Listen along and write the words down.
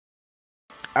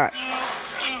Alright.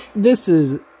 This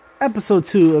is episode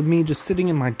 2 of me just sitting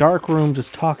in my dark room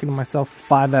just talking to myself for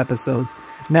 5 episodes.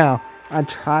 Now, I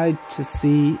tried to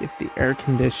see if the air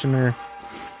conditioner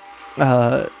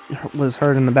was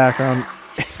heard in the background.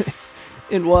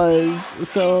 It was,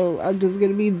 so I'm just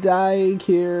gonna be dying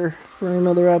here for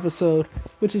another episode,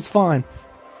 which is fine.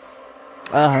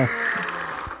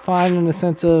 Fine in the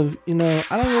sense of, I don't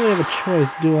really have a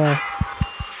choice, do I?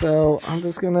 So, I'm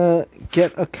just gonna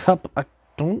get a cup. I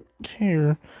don't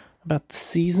care about the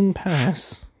season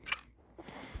pass.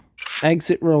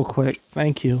 Exit real quick,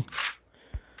 thank you.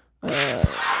 Get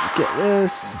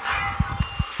this.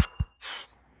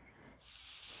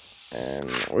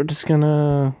 And we're just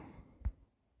gonna...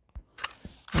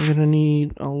 I'm gonna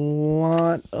need a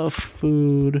lot of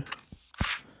food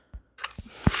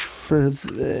for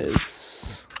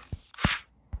this.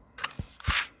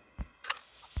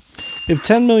 If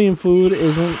 10 million food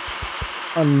isn't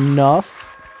enough,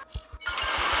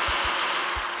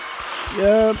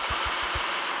 yep,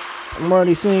 I'm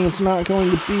already saying it's not going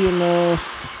to be enough.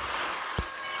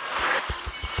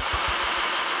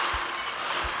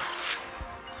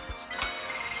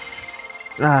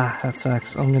 That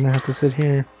sucks. I'm gonna have to sit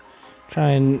here, try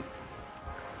and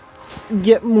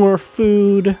get more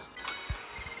food.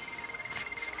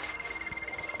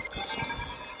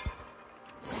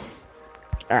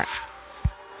 Alright.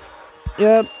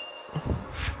 Yep.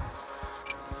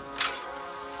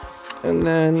 And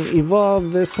then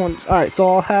evolve this one. Alright, so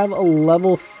I'll have a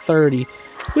level 30.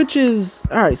 Which is...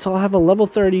 Alright, so I'll have a level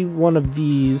 30 one of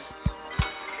these.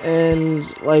 And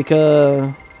like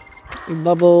a...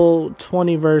 level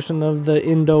 20 version of the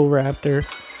Indoraptor,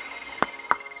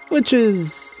 which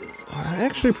is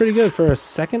actually pretty good for a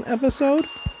second episode.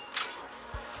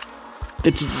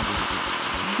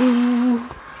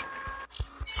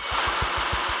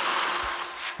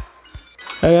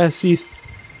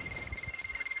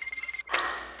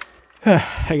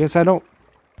 I guess I don't.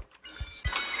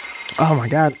 Oh my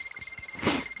god,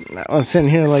 I was sitting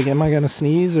here like, am I gonna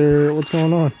sneeze or what's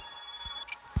going on?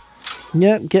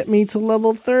 Yep, get me to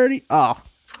level 30. Oh.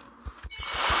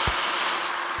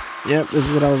 Yep, this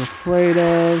is what I was afraid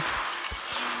of.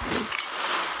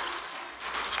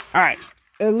 Alright,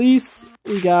 at least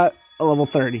we got a level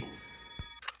 30.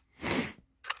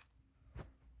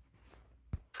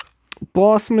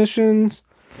 Boss missions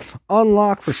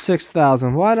unlock for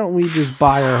 6,000. Why don't we just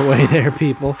buy our way there,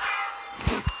 people?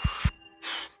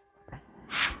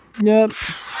 Yep.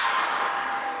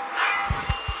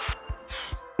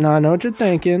 Now I know what you're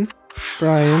thinking,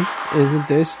 Brian, isn't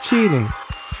this cheating?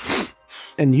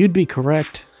 And you'd be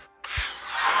correct.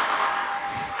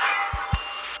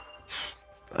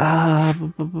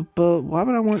 But why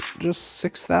would I want just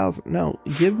 6,000? No,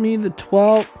 give me the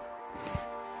 12.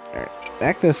 Alright,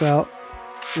 back this out.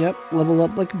 Yep, level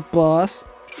up like a boss.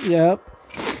 Yep.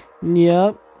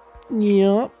 Yep.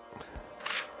 Yep.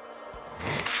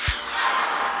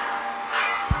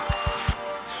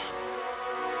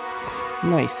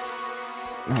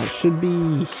 Nice. Now it should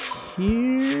be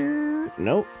here.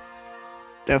 Nope.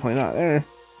 Definitely not there.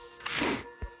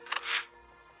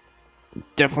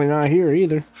 Definitely not here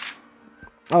either.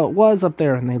 Oh, it was up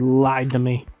there and they lied to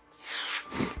me.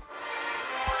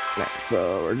 Right,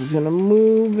 so we're just gonna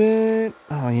move it.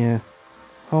 Oh yeah.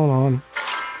 Hold on.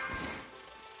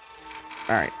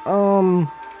 Alright,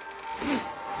 I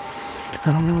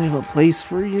don't really have a place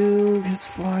for you because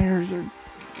flyers are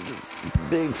just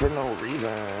big for no reason.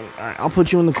 Alright, I'll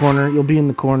put you in the corner. You'll be in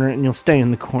the corner and you'll stay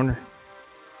in the corner.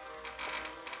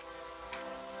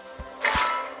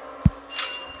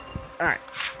 Alright,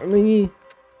 let me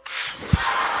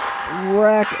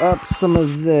rack up some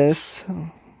of this.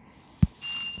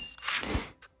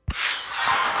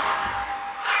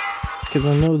 Because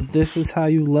I know this is how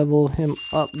you level him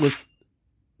up with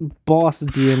boss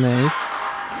DNA.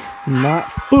 Not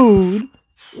food,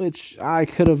 which I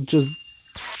could have just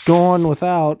gone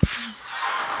without.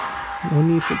 No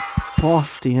need for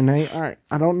boss DNA. Alright,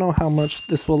 I don't know how much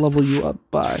this will level you up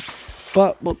by,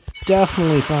 but we'll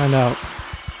definitely find out.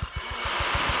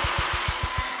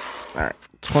 Alright,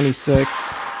 26.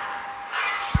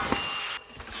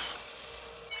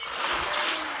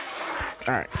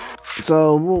 Alright,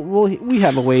 so we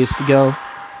have a ways to go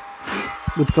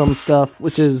with some stuff,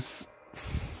 which is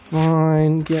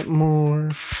fine. Get more.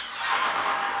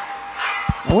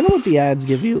 I wonder what the ads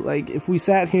give you. Like, if we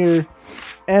sat here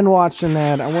and watched an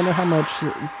ad, I wonder how much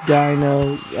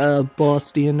Dino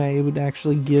boss DNA would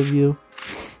actually give you.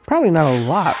 Probably not a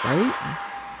lot, right?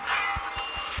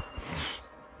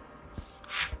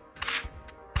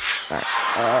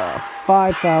 Alright,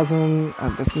 5,000.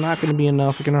 That's not going to be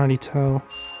enough, I can already tell.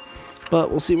 But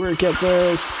we'll see where it gets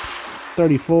us.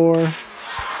 34.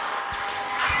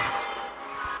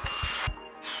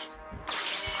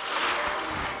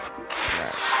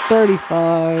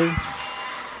 $35.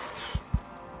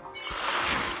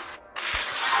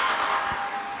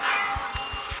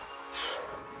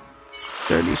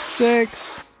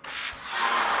 $36.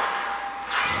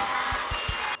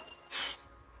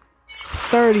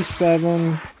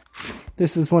 $37.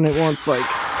 This is when it wants like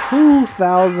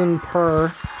 2,000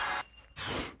 per.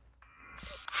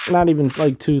 Not even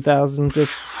like 2,000,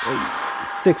 just like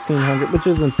 1,600, which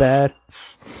isn't bad.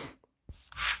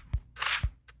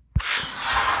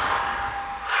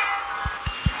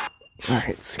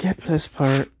 Alright, skip this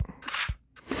part.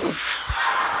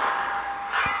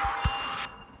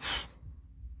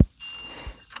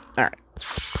 Alright.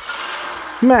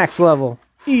 Max level.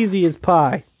 Easy as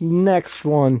pie. Next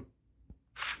one.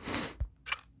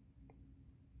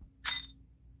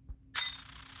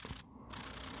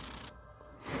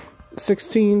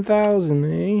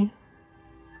 $16,000, eh?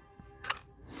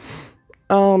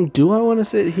 Do I want to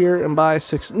sit here and buy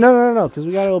six? No, because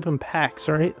we gotta open packs,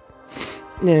 right?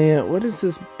 Yeah. What is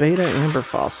this beta amber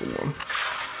fossil one?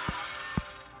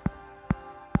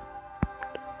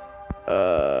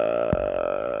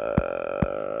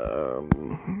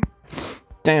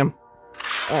 Damn.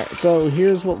 Alright, so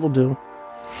here's what we'll do.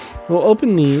 We'll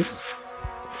open these.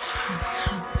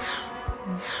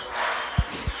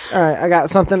 Alright, I got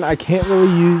something I can't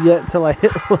really use yet till I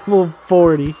hit level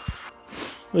 40.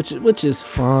 Which is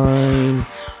fine.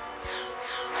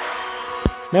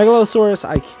 Megalosaurus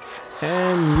I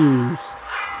can use.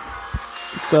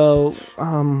 So,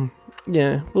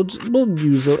 yeah, we'll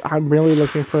use it. I'm really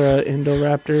looking for an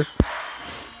Indoraptor,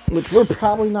 which we're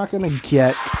probably not gonna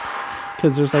get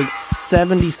because there's like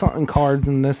 70-something cards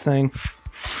in this thing.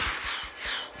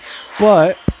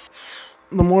 But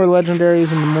the more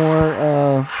legendaries and the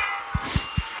more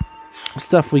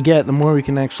stuff we get, the more we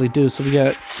can actually do. So we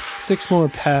got 6 more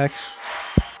packs.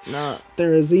 Not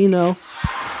there is Xeno,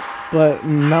 but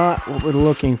not what we're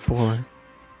looking for.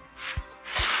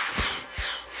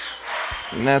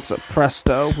 And that's a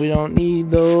Presto. We don't need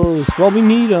those. Well, we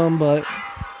need them, but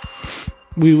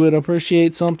we would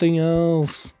appreciate something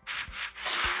else.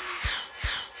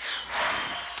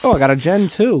 Oh, I got a Gen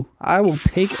 2. I will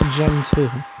take a Gen 2.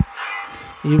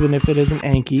 Even if it isn't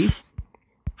Anki.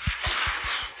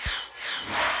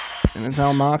 And it's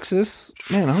Almoxis.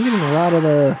 Man, I'm getting a lot of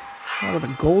the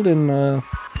golden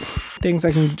things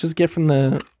I can just get from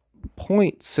the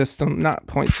point system. Not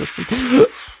point system.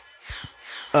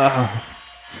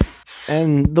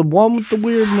 And the one with the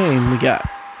weird name we got.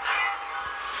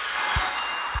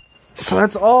 So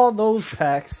that's all those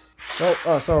packs.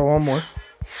 Oh, sorry, one more.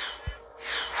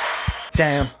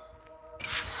 Damn.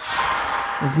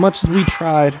 As much as we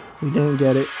tried, we didn't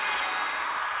get it.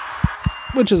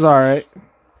 Which is alright.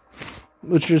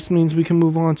 Which just means we can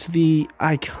move on to the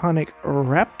iconic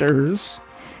Raptors.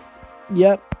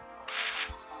 Yep.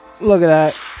 Look at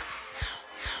that.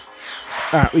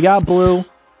 Alright, we got blue.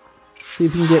 See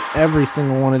if we can get every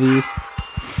single one of these.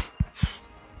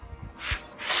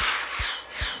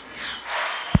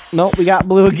 Nope, we got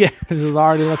blue again. This is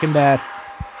already looking bad.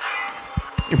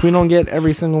 If we don't get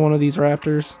every single one of these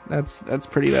Raptors, that's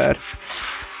pretty bad.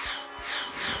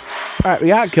 Alright, we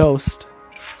got Ghost.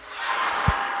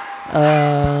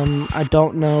 I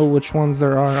don't know which ones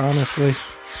there are, honestly.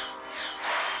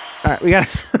 Alright, we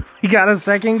got a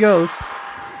second Ghost.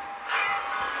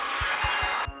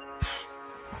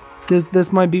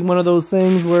 This might be one of those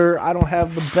things where I don't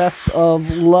have the best of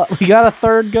luck. We got a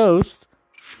third Ghost.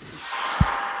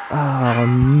 Oh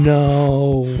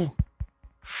no.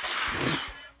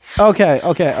 Okay.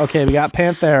 We got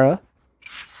Panthera.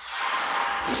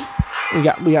 We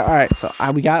got. All right. So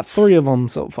we got 3 of them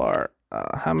so far.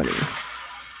 How many?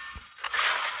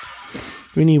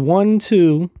 We need 1,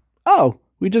 2. Oh,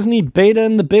 we just need Beta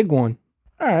and the big one.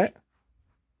 All right.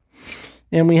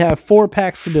 And we have 4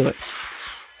 packs to do it.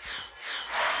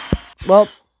 Well,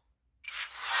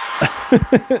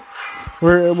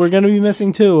 we're gonna be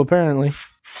missing 2 apparently.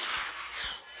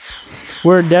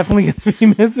 We're definitely going to be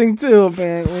missing 2,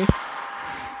 apparently.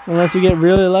 Unless we get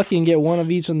really lucky and get 1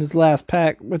 of each in this last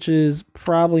pack, which is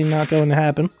probably not going to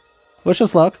happen. Wish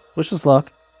us luck. Wish us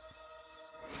luck.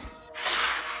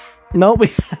 Nope, we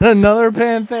got another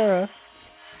Panthera.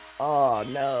 Oh,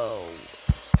 no.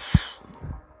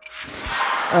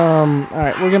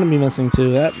 Alright, we're going to be missing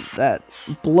 2. That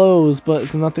blows, but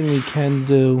it's nothing we can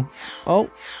do.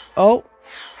 Oh,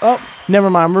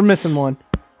 never mind. We're missing 1.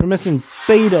 We're missing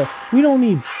Beta. We don't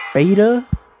need Beta.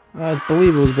 I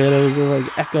believe it was Beta. It was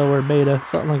like Echo or Beta.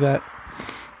 Something like that.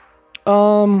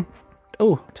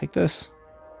 Oh, take this.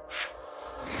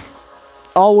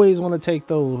 Always want to take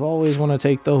those. Always want to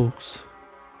take those.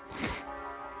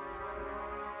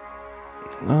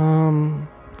 Oh,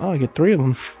 I get 3 of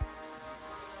them.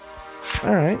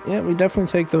 Alright, yeah, we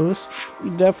definitely take those.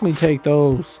 We definitely take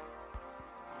those.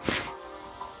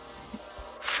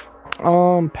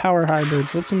 Power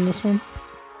hybrids. What's in this one?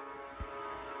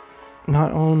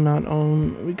 Not own, not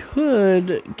own. We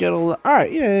could get a lot.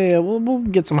 Alright, yeah. We'll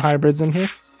get some hybrids in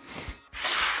here.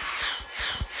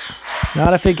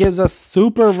 Not if it gives us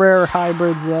super rare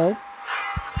hybrids, though.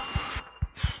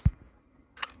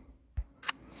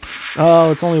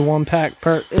 Oh, it's only 1 pack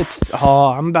per.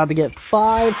 I'm about to get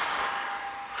 5.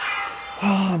 Oh,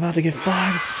 I'm about to get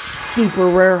 5 super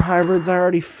rare hybrids. I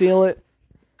already feel it.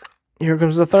 Here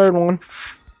comes the 3rd one.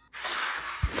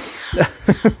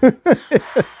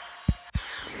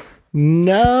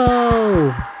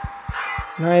 No!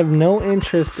 I have no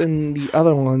interest in the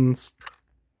other ones.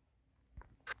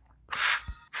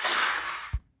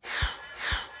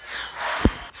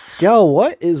 Yo,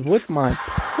 what is with my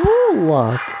pool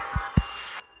luck?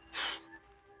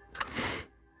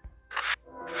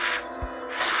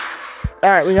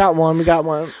 Alright, we got one.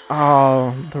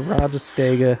 Oh, the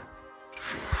Rajastega.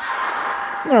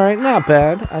 Alright, not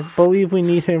bad. I believe we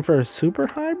need him for a super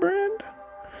hybrid.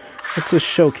 It's a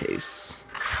showcase.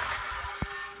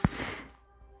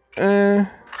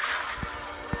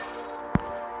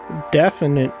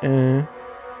 Definite.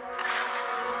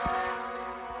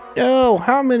 Yo,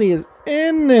 how many is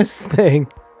in this thing?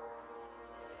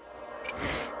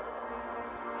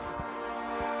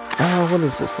 Oh, what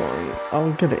is this one?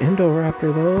 I'll get an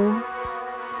Indoraptor though.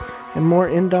 And more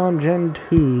Indom Gen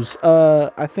 2s.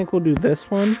 I think we'll do this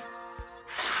one.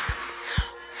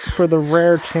 For the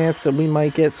rare chance that we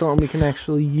might get something we can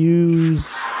actually use.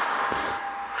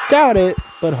 Doubt it,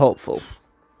 but hopeful.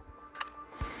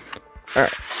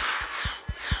 Alright.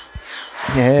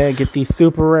 Yeah, get these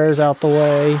super rares out the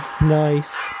way.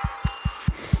 Nice.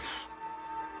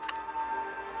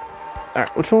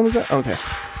 Alright, which one was that? Okay.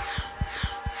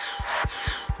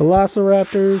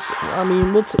 Velociraptors. I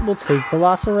mean, we'll take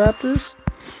Velociraptors.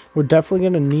 We're definitely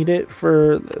going to need it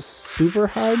for the super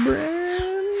hybrid.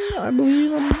 I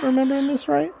believe I'm remembering this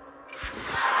right.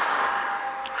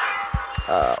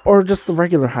 Or just the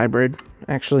regular hybrid,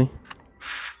 actually.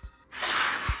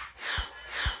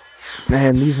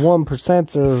 Man, these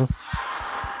 1% are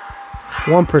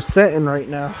 1%ing right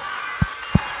now.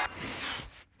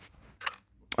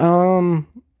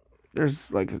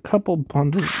 There's like a couple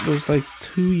bundles. There's like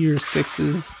 2-year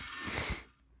 6s.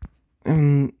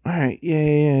 And alright,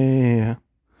 yeah.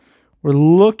 We're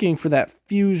looking for that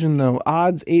fusion though.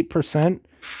 Odds 8%.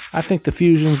 I think the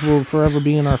fusions will forever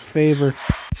be in our favor.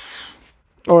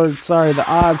 Or sorry, the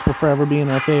odds will forever be in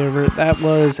our favor. That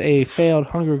was a failed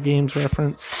Hunger Games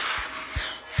reference.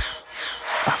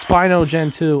 Spino Gen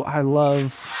 2. I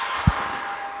love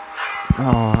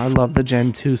the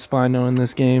Gen 2 Spino in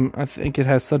this game. I think it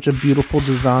has such a beautiful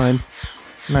design.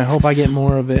 And I hope I get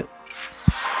more of it.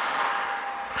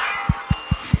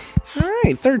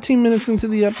 Alright, 13 minutes into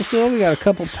the episode. We got a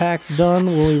couple packs done.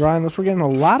 Woolly Rhinos. We're getting a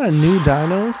lot of new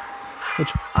dinos,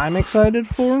 which I'm excited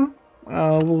for.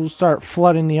 We'll start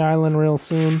flooding the island real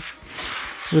soon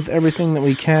with everything that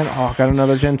we can. Oh, got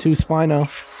another Gen 2 Spino.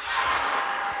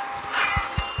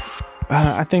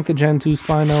 I think the Gen 2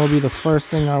 Spino will be the first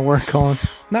thing I work on.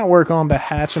 Not work on, but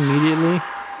hatch immediately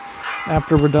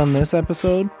after we're done this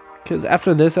episode. Because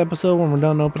after this episode, when we're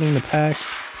done opening the packs,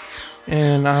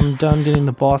 and I'm done getting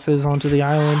the bosses onto the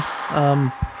island,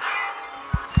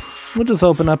 we'll just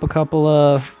open up a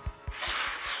couple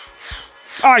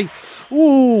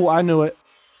Ooh, I knew it.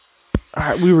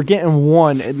 Alright, we were getting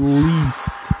 1 at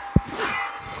least.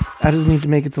 I just need to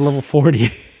make it to level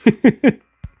 40.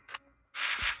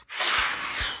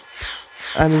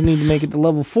 I just need to make it to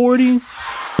level 40.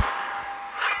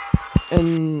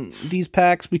 And these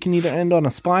packs, we can either end on a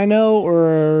Spino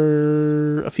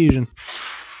or a Fusion.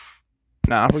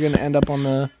 Nah, we're going to end up on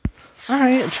the...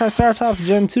 Alright, Triceratops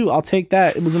Gen 2. I'll take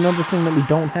that. It was another thing that we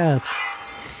don't have.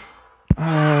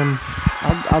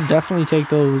 I'll definitely take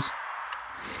those.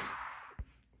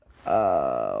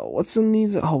 What's in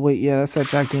these? Oh, wait, yeah, that's that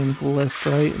gigantic list,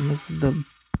 right? And this is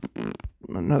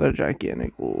another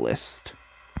gigantic list.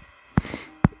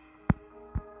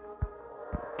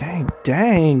 Dang.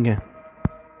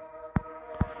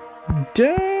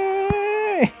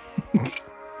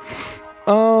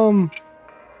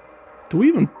 Do we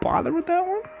even bother with that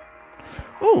one?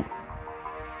 Oh,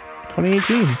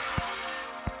 2018.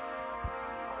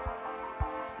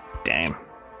 Damn.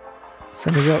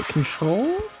 Send us out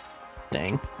control?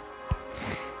 Dang.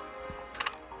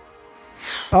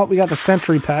 Oh, we got the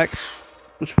Sentry Packs,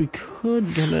 which we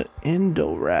could get an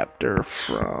Indoraptor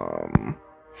from.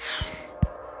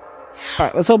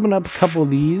 Alright, let's open up a couple of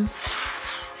these.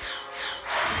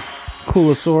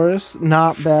 Coolosaurus,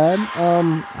 not bad.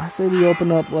 I say we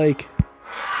open up like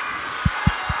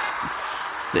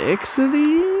 6 of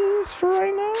these for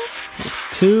right now. That's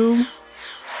 2.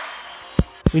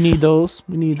 We need those.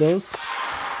 We need those.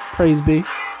 Praise be.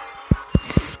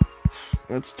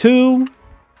 That's 2.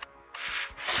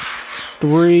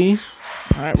 3.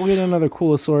 Alright, we'll get another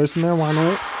Coolosaurus in there. Why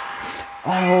not?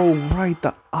 Oh, right,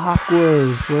 the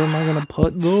Aquas. Where am I going to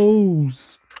put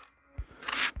those?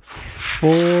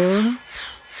 4.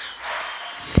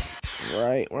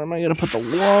 Right, where am I going to put the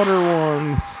water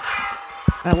ones?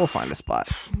 We'll find a spot.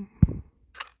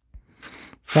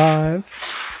 5.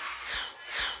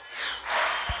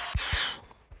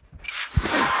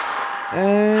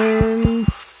 And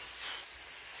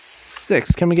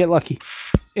 6. Can we get lucky?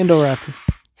 Indoraptor.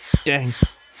 Dang.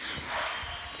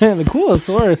 Man, the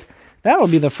Coolosaurus. That'll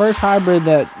be the first hybrid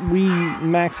that we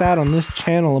max out on this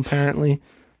channel, apparently.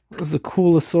 It was the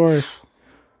Coolosaurus.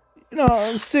 You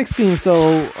know, 16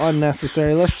 so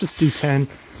unnecessary. Let's just do 10.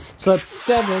 So that's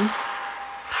 7.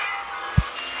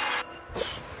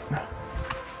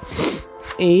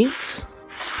 8.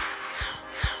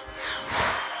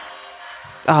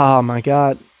 Oh my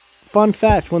god. Fun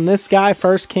fact, when this guy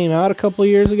first came out a couple of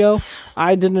years ago,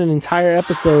 I did an entire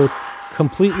episode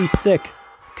completely sick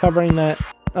covering that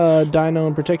dino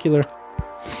in particular.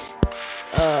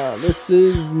 This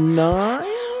is 9?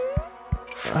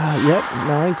 Yep,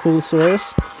 9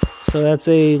 Coolosaurus. So that's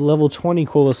a level 20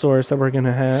 Coolosaurus that we're going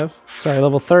to have. Sorry,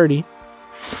 level 30.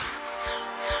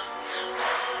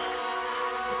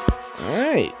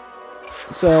 Alright.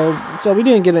 So we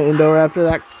didn't get an Indoraptor.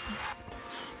 That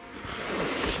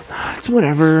it's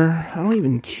whatever. I don't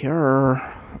even care.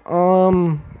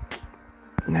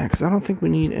 Yeah, because I don't think we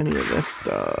need any of this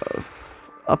stuff.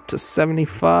 Up to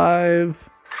 75.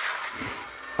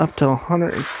 Up to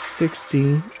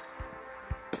 160.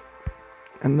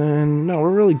 And then, no, we're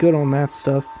really good on that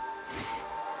stuff.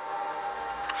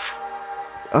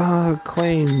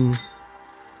 Claim.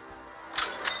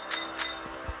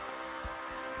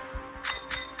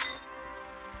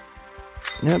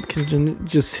 Yep, can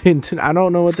just I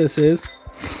don't know what this is,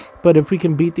 but if we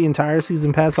can beat the entire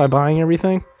season pass by buying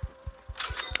everything,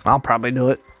 I'll probably do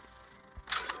it.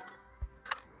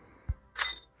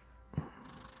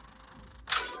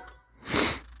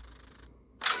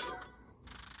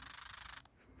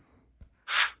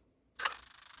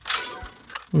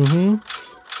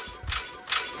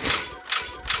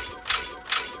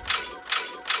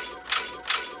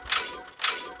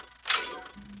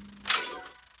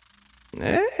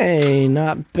 Hey,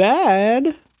 not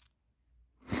bad.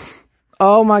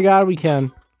 Oh my god, we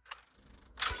can.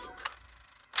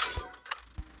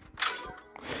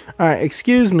 Alright,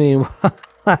 excuse me while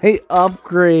I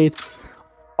upgrade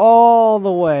all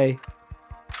the way.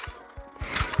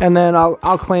 And then I'll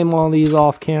claim all these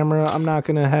off camera. I'm not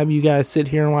going to have you guys sit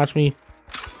here and watch me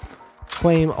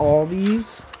claim all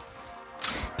these.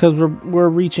 Because we're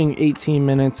reaching 18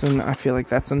 minutes and I feel like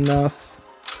that's enough.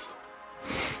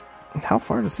 How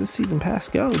far does this season pass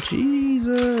go?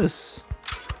 Jesus.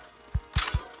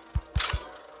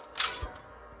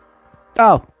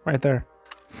 Oh, right there.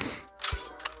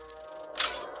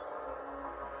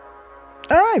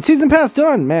 Alright, season pass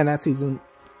done. Man, that season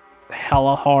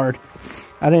hella hard.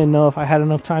 I didn't know if I had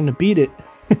enough time to beat it.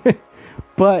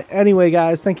 But anyway,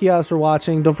 guys, thank you guys for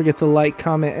watching. Don't forget to like,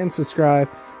 comment, and subscribe.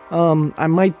 I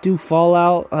might do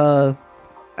Fallout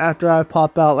after I've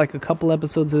popped out like a couple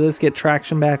episodes of this, get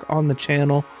traction back on the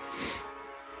channel.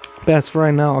 Best for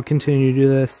right now, I'll continue to do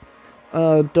this.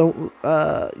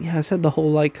 Yeah, I said the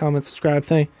whole like, comment, subscribe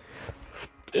thing.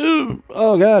 Ew,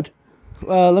 oh god.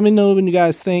 Let me know when you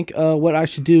guys think what I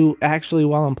should do actually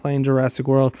while I'm playing Jurassic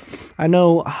World. I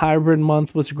know Hybrid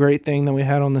Month was a great thing that we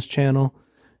had on this channel.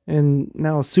 And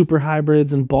now super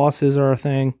hybrids and bosses are a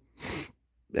thing.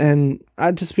 And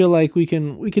I just feel like we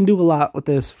can do a lot with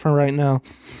this for right now.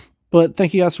 But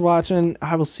thank you guys for watching.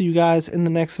 I will see you guys in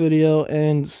the next video.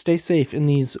 And stay safe in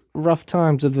these rough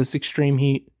times of this extreme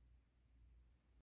heat.